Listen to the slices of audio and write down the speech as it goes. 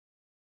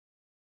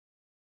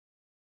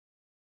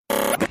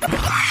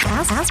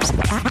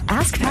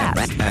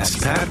AskPat.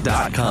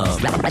 AskPat.com.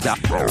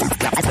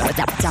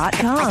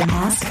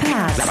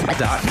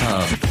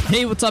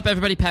 Hey, what's up,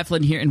 everybody? Pat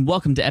Flynn here, and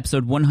welcome to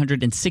episode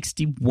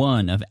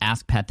 161 of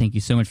Ask Pat. Thank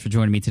you so much for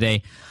joining me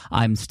today.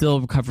 I'm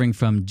still recovering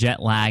from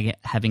jet lag,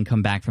 having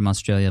come back from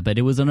Australia, but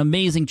it was an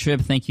amazing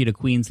trip. Thank you to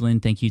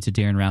Queensland. Thank you to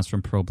Darren Rouse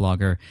from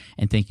ProBlogger,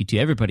 and thank you to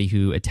everybody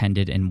who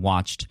attended and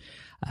watched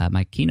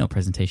my keynote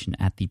presentation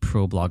at the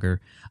ProBlogger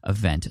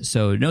event.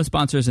 So no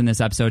sponsors in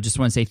this episode. Just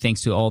want to say thanks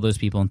to all those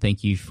people and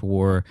thank you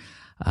for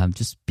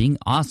just being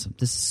awesome.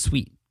 This is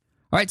sweet.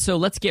 All right, so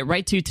let's get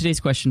right to today's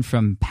question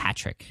from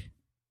Patrick.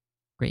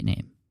 Great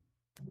name.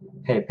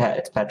 Hey, Pat,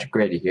 it's Patrick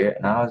Grady here,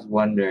 and I was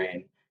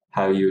wondering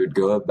how you would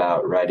go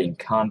about writing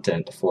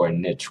content for a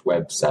niche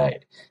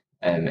website.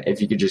 And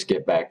if you could just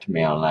get back to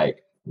me on,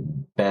 like,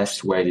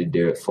 best way to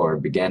do it for a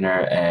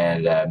beginner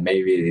and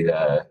maybe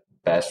the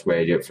best way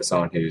to do it for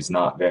someone who's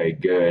not very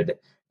good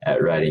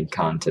at writing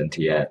content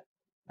yet.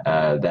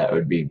 That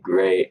would be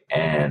great.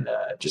 And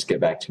just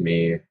get back to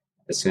me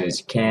as soon as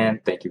you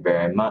can. Thank you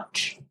very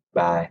much.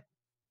 Bye.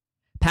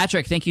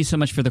 Patrick, thank you so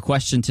much for the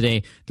question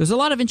today. There's a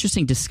lot of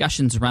interesting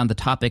discussions around the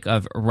topic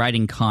of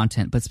writing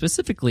content, but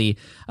specifically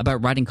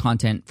about writing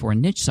content for a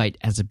niche site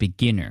as a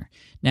beginner.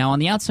 Now, on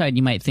the outside,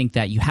 you might think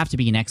that you have to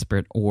be an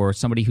expert or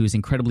somebody who's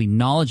incredibly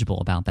knowledgeable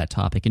about that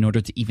topic in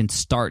order to even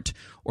start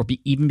or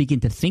even begin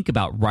to think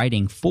about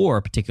writing for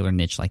a particular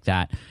niche like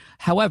that.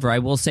 However, I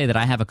will say that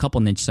I have a couple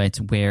niche sites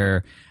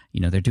where,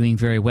 they're doing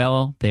very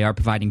well, they are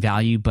providing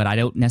value, but I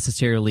don't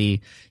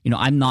necessarily,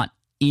 I'm not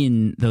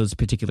in those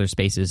particular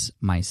spaces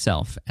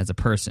myself as a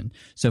person.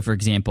 So, for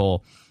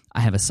example, I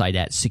have a site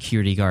at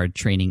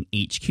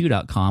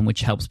securityguardtraininghq.com,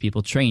 which helps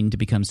people train to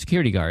become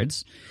security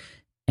guards,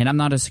 and I'm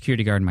not a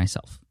security guard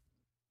myself.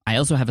 I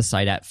also have a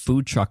site at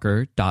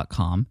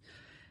foodtrucker.com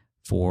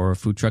for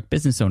food truck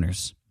business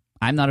owners.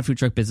 I'm not a food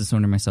truck business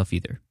owner myself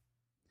either.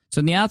 So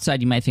on the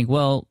outside, you might think,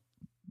 well,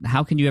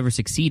 how can you ever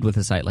succeed with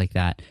a site like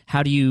that?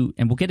 How do you,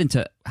 and we'll get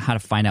into how to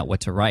find out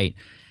what to write,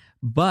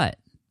 but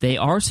they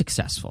are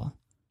successful.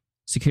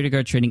 Security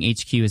Guard Training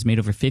HQ has made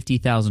over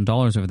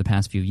 $50,000 over the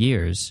past few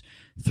years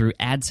through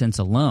AdSense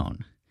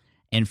alone.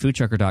 And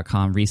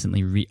foodtrucker.com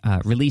recently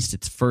released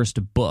its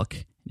first book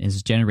and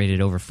has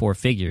generated over 4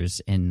 figures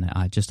in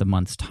just a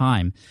month's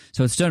time.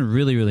 So it's done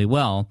really, really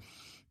well.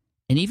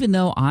 And even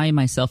though I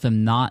myself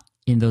am not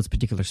in those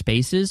particular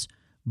spaces,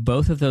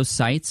 both of those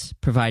sites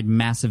provide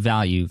massive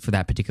value for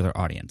that particular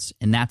audience.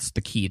 And that's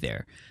the key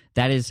there.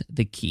 That is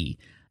the key.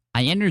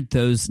 I entered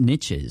those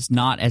niches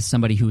not as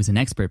somebody who was an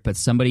expert, but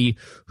somebody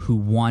who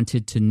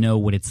wanted to know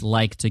what it's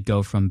like to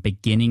go from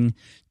beginning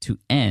to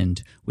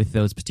end with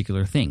those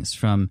particular things,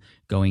 from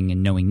going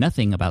and knowing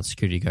nothing about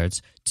security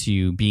guards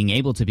to being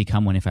able to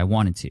become one if I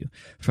wanted to,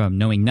 from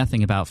knowing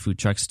nothing about food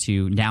trucks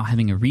to now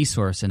having a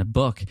resource and a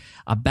book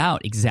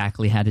about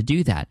exactly how to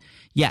do that.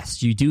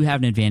 Yes, you do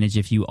have an advantage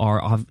if you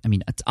are,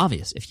 it's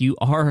obvious. If you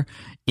are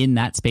in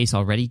that space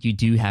already, you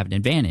do have an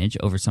advantage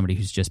over somebody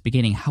who's just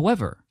beginning.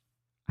 However,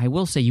 I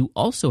will say you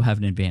also have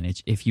an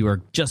advantage if you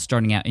are just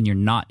starting out and you're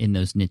not in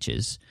those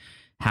niches.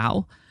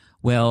 How?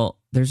 Well,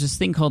 there's this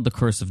thing called the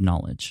curse of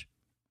knowledge.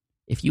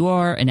 If you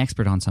are an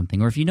expert on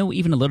something, or if you know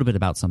even a little bit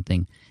about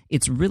something,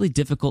 it's really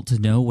difficult to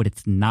know what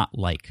it's not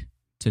like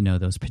to know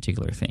those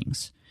particular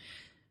things.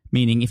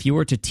 Meaning, if you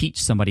were to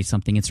teach somebody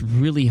something, it's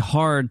really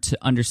hard to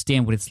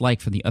understand what it's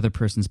like from the other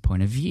person's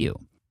point of view.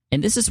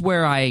 And this is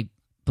where I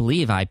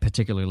believe I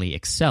particularly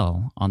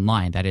excel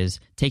online. That is,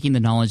 taking the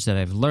knowledge that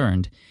I've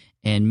learned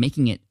and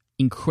making it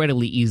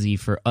incredibly easy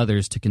for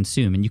others to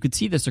consume. And you could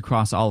see this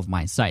across all of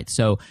my sites.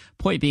 So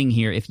point being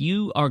here, if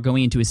you are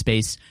going into a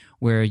space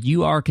where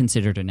you are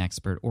considered an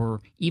expert,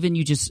 or even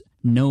you just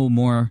know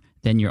more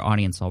than your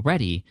audience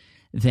already,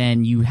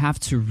 then you have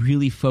to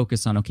really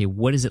focus on, okay,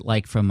 what is it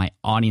like from my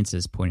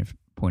audience's point of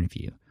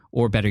view?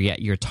 Or better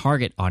yet, your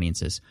target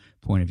audience's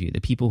point of view,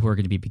 the people who are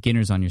going to be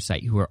beginners on your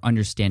site, who are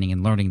understanding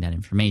and learning that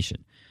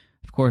information.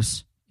 Of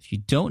course, if you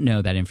don't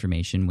know that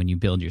information when you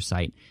build your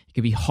site, it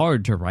can be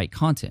hard to write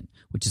content,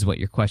 which is what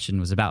your question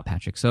was about,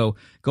 Patrick. So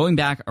going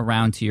back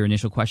around to your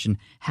initial question,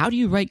 how do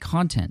you write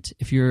content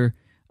if you're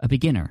a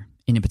beginner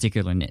in a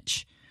particular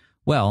niche?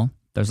 Well,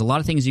 there's a lot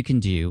of things you can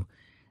do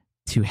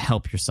to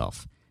help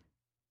yourself.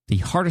 The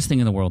hardest thing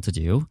in the world to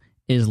do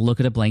is look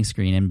at a blank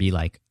screen and be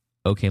like,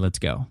 okay, let's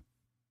go.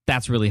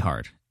 That's really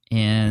hard.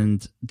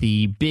 And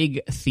the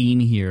big theme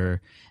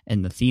here,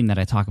 and the theme that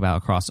I talk about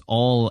across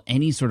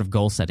any sort of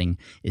goal setting,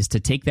 is to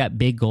take that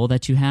big goal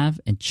that you have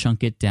and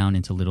chunk it down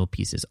into little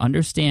pieces.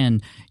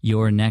 Understand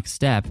your next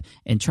step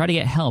and try to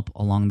get help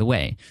along the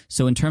way.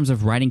 So in terms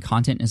of writing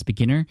content as a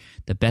beginner,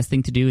 the best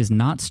thing to do is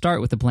not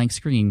start with a blank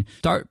screen.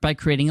 Start by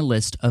creating a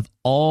list of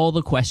all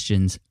the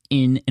questions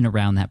in and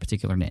around that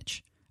particular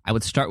niche. I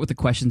would start with the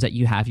questions that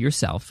you have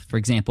yourself. For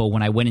example,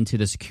 when I went into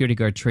the security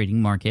guard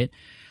trading market,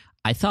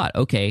 I thought,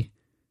 okay,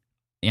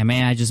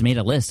 I just made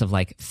a list of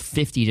like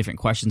 50 different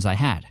questions I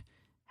had.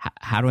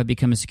 How do I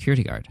become a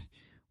security guard?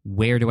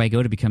 Where do I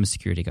go to become a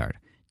security guard?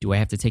 Do I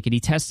have to take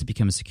any tests to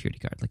become a security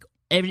guard? Like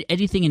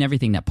anything and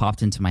everything that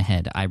popped into my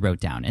head, I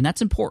wrote down. And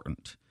that's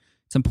important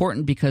It's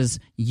important because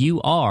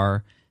you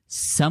are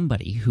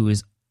somebody who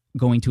is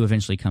going to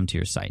eventually come to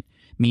your site,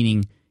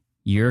 meaning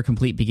you're a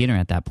complete beginner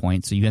at that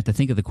point, so you have to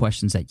think of the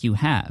questions that you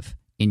have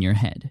in your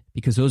head,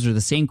 because those are the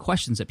same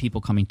questions that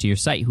people coming to your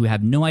site who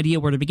have no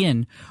idea where to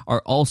begin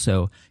are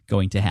also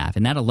going to have.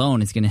 And that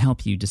alone is going to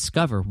help you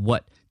discover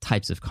what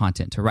types of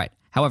content to write.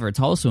 However, it's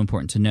also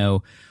important to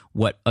know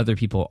what other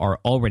people are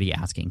already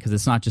asking, because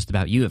it's not just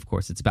about you, of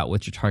course. It's about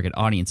what your target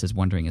audience is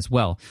wondering as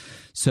well.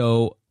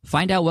 So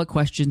find out what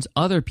questions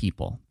other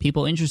people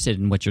interested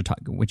in what you're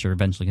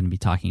eventually going to be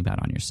talking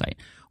about on your site,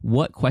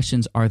 what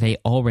questions are they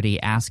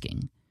already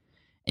asking?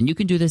 And you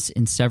can do this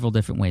in several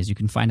different ways. You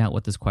can find out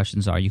what those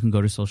questions are. You can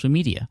go to social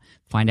media,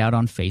 find out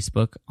on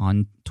Facebook,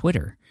 on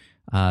Twitter,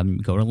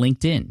 go to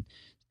LinkedIn,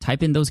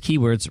 type in those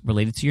keywords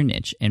related to your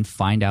niche and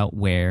find out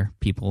where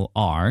people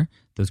are,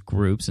 those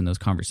groups and those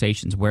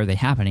conversations, where are they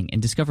happening,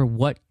 and discover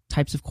what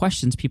types of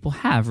questions people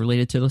have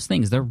related to those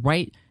things. They're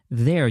right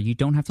there. You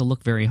don't have to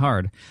look very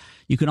hard.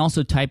 You can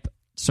also type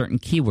certain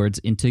keywords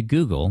into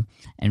Google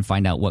and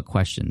find out what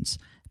questions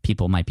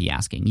people might be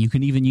asking. You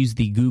can even use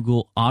the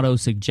Google auto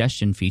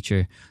suggestion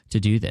feature to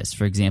do this.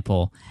 For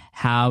example,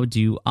 how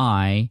do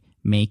I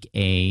make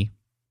a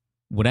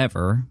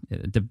whatever,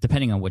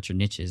 depending on what your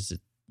niche is,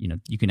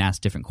 you can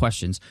ask different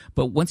questions.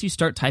 But once you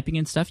start typing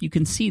in stuff, you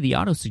can see the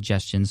auto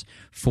suggestions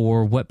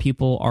for what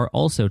people are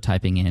also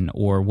typing in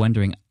or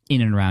wondering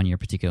in and around your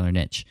particular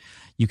niche.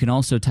 You can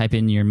also type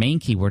in your main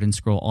keyword and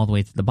scroll all the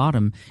way to the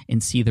bottom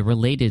and see the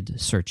related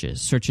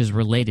searches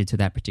related to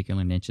that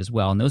particular niche as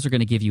well. And those are going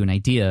to give you an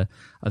idea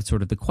of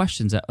sort of the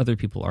questions that other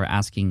people are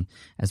asking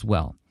as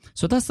well.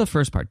 So that's the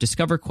first part.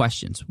 Discover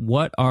questions.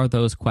 What are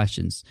those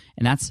questions?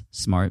 And that's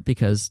smart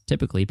because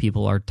typically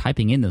people are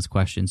typing in those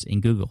questions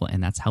in Google,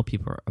 and that's how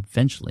people are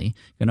eventually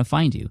going to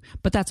find you.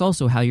 But that's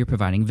also how you're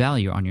providing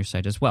value on your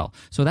site as well.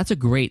 So that's a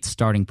great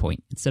starting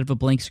point. Instead of a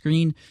blank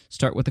screen,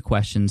 start with the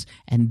questions,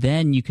 and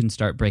then you can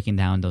start breaking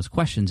down those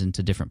questions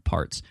into different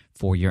parts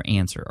for your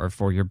answer or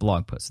for your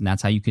blog post. And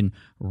that's how you can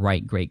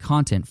write great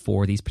content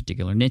for these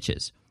particular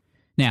niches.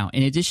 Now,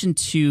 in addition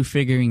to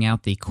figuring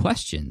out the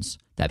questions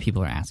that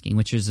people are asking,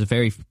 which is a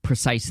very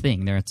precise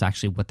thing, there it's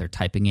actually what they're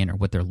typing in or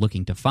what they're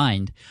looking to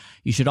find,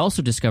 you should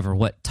also discover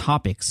what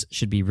topics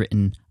should be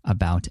written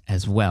about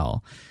as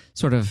well,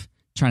 sort of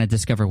trying to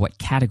discover what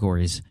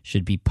categories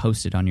should be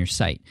posted on your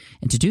site.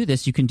 And to do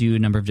this, you can do a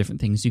number of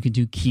different things. You can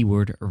do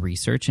keyword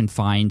research and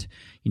find,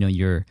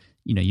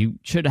 you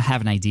should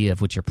have an idea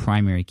of what your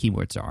primary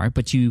keywords are,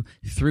 but you,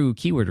 through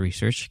keyword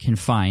research, can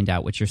find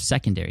out what your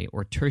secondary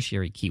or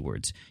tertiary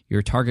keywords,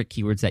 your target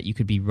keywords that you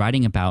could be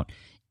writing about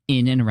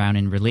in and around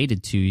and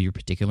related to your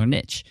particular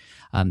niche.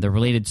 The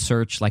related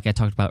search, like I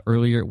talked about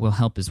earlier, will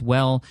help as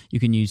well. You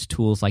can use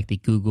tools like the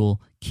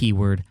Google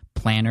Keyword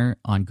Planner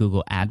on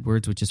Google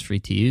AdWords, which is free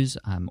to use,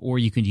 or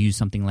you could use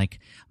something like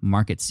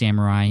Market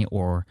Samurai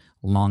or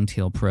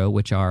Longtail Pro,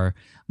 which are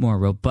more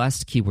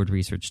robust keyword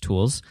research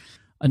tools.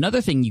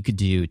 Another thing you could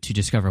do to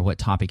discover what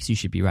topics you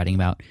should be writing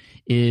about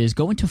is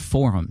go into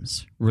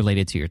forums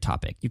related to your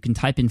topic. You can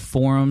type in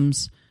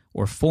forums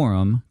or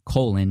forum,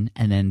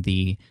 and then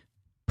the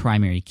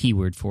primary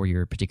keyword for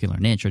your particular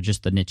niche or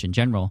just the niche in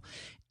general,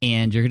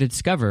 and you're going to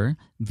discover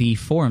the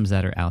forums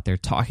that are out there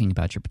talking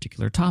about your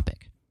particular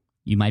topic.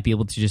 You might be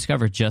able to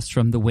discover just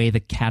from the way the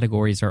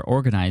categories are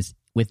organized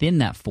within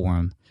that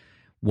forum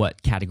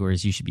what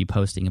categories you should be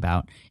posting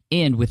about.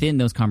 And within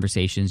those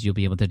conversations, you'll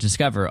be able to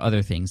discover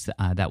other things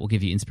that will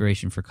give you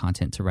inspiration for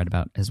content to write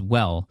about as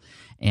well.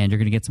 And you're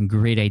going to get some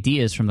great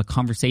ideas from the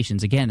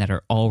conversations, again, that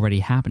are already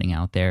happening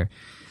out there.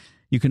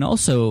 You can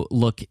also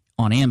look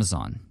on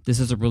Amazon. This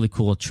is a really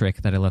cool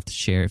trick that I love to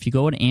share. If you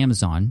go on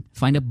Amazon,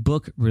 find a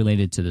book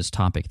related to this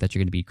topic that you're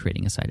going to be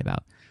creating a site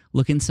about.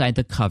 Look inside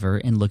the cover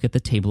and look at the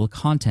table of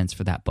contents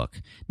for that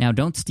book. Now,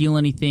 don't steal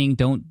anything.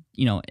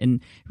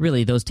 And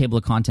really those table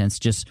of contents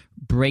just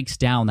breaks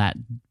down that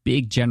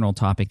big general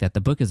topic that the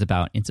book is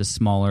about into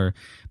smaller,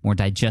 more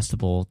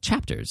digestible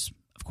chapters,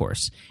 of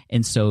course.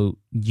 And so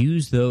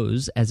use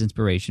those as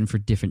inspiration for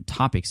different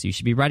topics you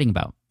should be writing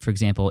about. For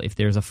example, if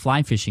there's a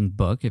fly fishing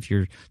book, if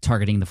you're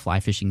targeting the fly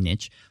fishing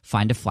niche,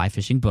 find a fly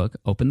fishing book,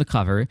 open the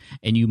cover,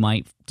 and you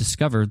might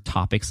discover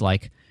topics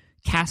like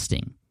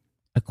casting,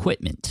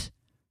 equipment,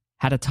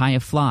 how to tie a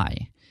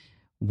fly,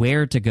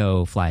 where to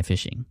go fly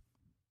fishing.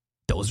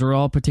 Those are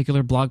all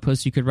particular blog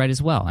posts you could write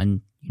as well.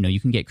 And you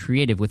can get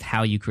creative with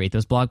how you create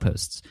those blog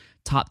posts.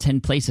 Top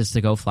 10 places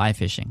to go fly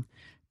fishing.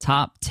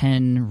 Top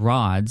 10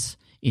 rods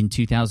in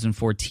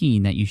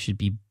 2014 that you should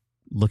be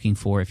looking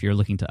for if you're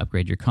looking to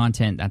upgrade your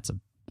content. That's a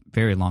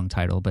very long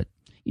title, but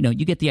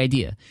you get the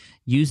idea.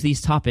 Use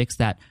these topics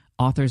that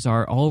authors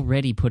are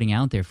already putting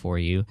out there for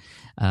you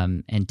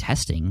and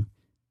testing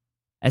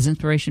as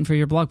inspiration for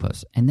your blog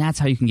posts. And that's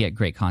how you can get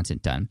great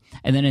content done.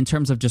 And then in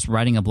terms of just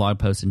writing a blog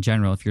post in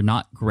general, if you're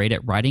not great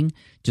at writing,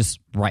 just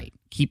write.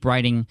 Keep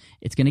writing.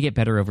 It's going to get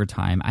better over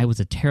time. I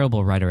was a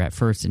terrible writer at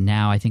first, and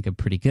now I think I'm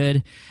pretty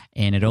good.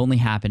 And it only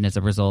happened as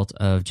a result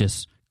of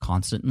just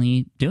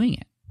constantly doing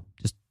it.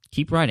 Just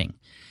keep writing.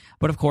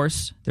 But of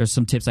course, there's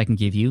some tips I can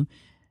give you.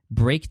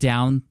 break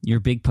down your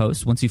big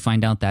post. Once you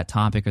find out that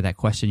topic or that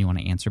question you want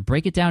to answer,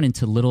 break it down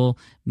into little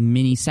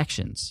mini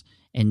sections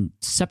and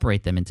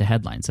separate them into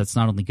headlines. That's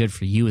not only good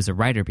for you as a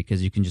writer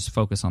because you can just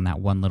focus on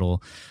that one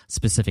little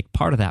specific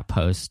part of that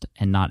post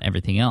and not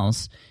everything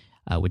else,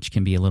 which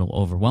can be a little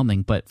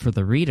overwhelming. But for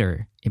the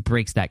reader, it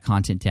breaks that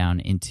content down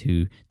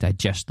into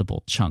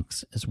digestible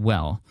chunks as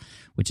well,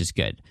 which is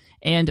good.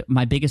 And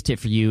my biggest tip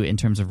for you in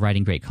terms of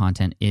writing great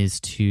content is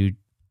to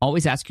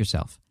always ask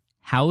yourself,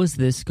 how is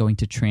this going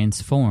to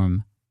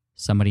transform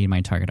somebody in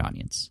my target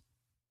audience?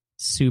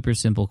 Super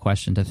simple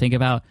question to think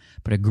about,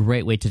 but a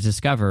great way to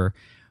discover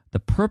the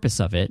purpose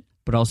of it,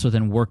 but also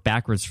then work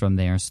backwards from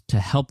there to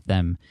help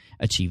them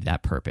achieve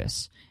that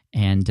purpose.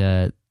 And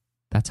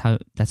that's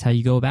how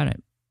you go about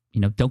it.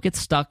 Don't get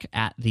stuck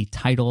at the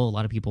title. A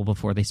lot of people,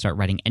 before they start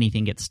writing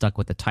anything, get stuck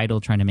with the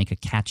title, trying to make a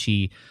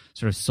catchy,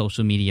 sort of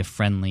social media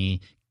friendly,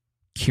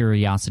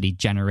 curiosity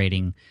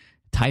generating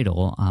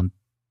title.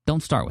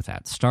 Don't start with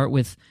that. Start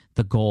with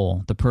the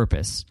goal, the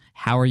purpose.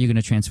 How are you going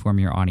to transform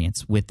your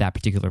audience with that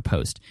particular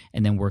post?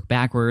 And then work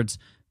backwards,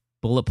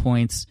 bullet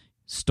points,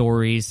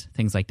 stories,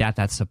 things like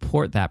that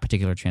support that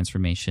particular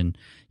transformation,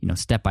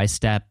 step by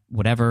step,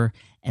 whatever.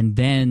 And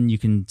then you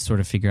can sort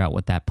of figure out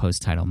what that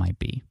post title might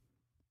be.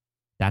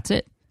 That's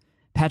it.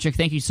 Patrick,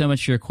 thank you so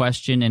much for your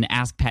question. An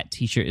Ask Pat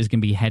t-shirt is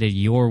going to be headed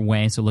your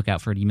way, so look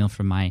out for an email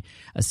from my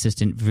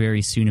assistant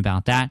very soon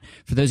about that.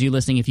 For those of you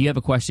listening, if you have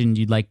a question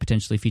you'd like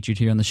potentially featured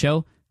here on the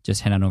show,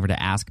 just head on over to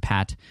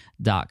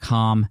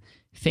askpat.com.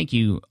 Thank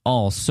you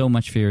all so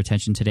much for your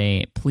attention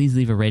today. Please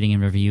leave a rating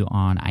and review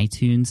on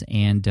iTunes,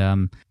 and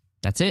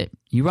that's it.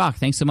 You rock.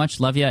 Thanks so much.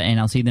 Love you, and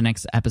I'll see you in the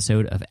next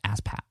episode of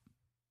Ask Pat.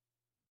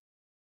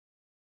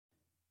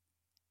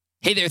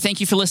 Hey there, thank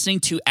you for listening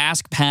to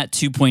Ask Pat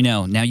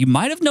 2.0. Now, you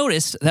might have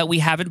noticed that we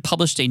haven't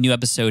published a new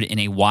episode in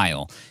a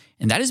while,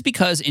 and that is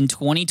because in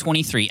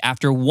 2023,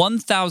 after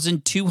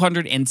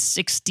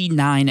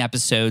 1,269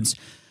 episodes,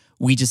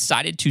 we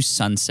decided to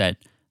sunset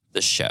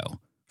the show.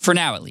 For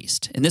now, at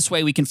least. In this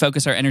way, we can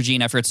focus our energy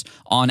and efforts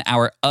on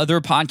our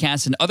other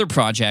podcasts and other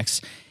projects.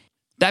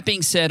 That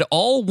being said,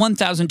 all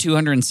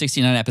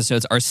 1,269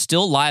 episodes are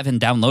still live and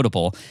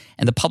downloadable,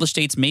 and the published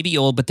dates may be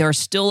old, but there are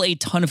still a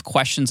ton of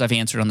questions I've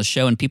answered on the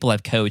show and people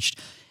I've coached.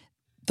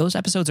 Those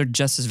episodes are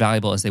just as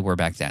valuable as they were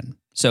back then.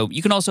 So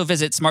you can also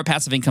visit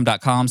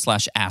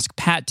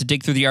smartpassiveincome.com/askpat to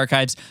dig through the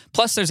archives.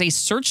 Plus, there's a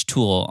search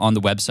tool on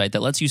the website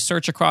that lets you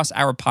search across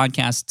our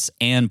podcasts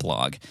and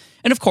blog.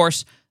 And of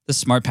course, the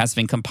Smart Passive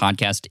Income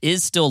podcast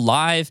is still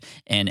live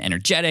and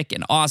energetic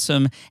and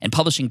awesome and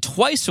publishing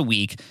twice a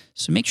week.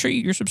 So make sure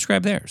you're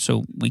subscribed there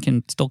so we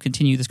can still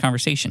continue this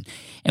conversation.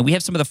 And we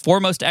have some of the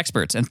foremost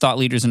experts and thought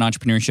leaders in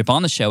entrepreneurship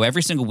on the show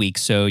every single week,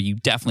 so you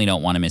definitely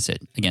don't want to miss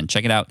it. Again,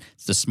 check it out.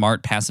 It's the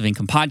Smart Passive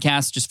Income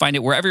podcast. Just find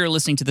it wherever you're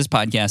listening to this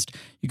podcast.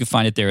 You can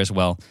find it there as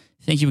well.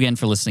 Thank you again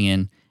for listening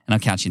in, and I'll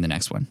catch you in the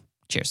next one.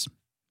 Cheers.